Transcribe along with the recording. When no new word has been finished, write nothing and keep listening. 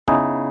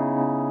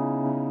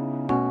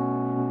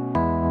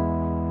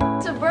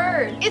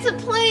bird. It's a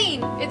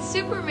plane. It's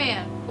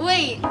Superman.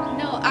 Wait,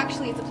 no,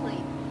 actually it's a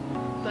plane.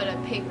 But a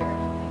paper.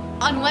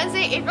 On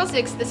Wednesday, April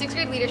 6th, the 6th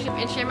grade leadership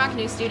and Shamrock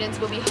News students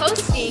will be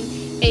hosting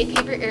a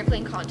paper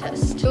airplane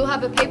contest. We'll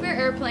have a paper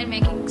airplane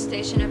making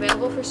station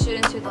available for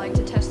students who'd like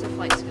to test their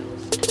flight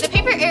skills. The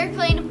paper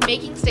airplane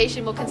making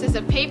station will consist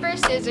of paper,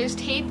 scissors,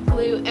 tape,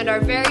 glue, and our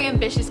very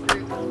ambitious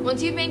group.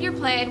 Once you've made your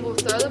plane, we'll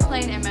throw the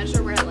plane and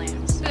measure where it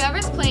lands.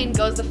 Whoever's plane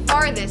goes the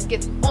farthest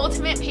gets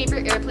ultimate paper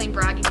airplane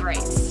bragging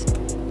rights.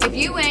 If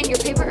you win, your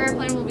paper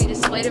airplane will be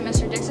displayed at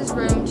Mr. Dix's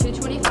room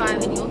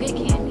 225 and you'll get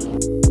candy.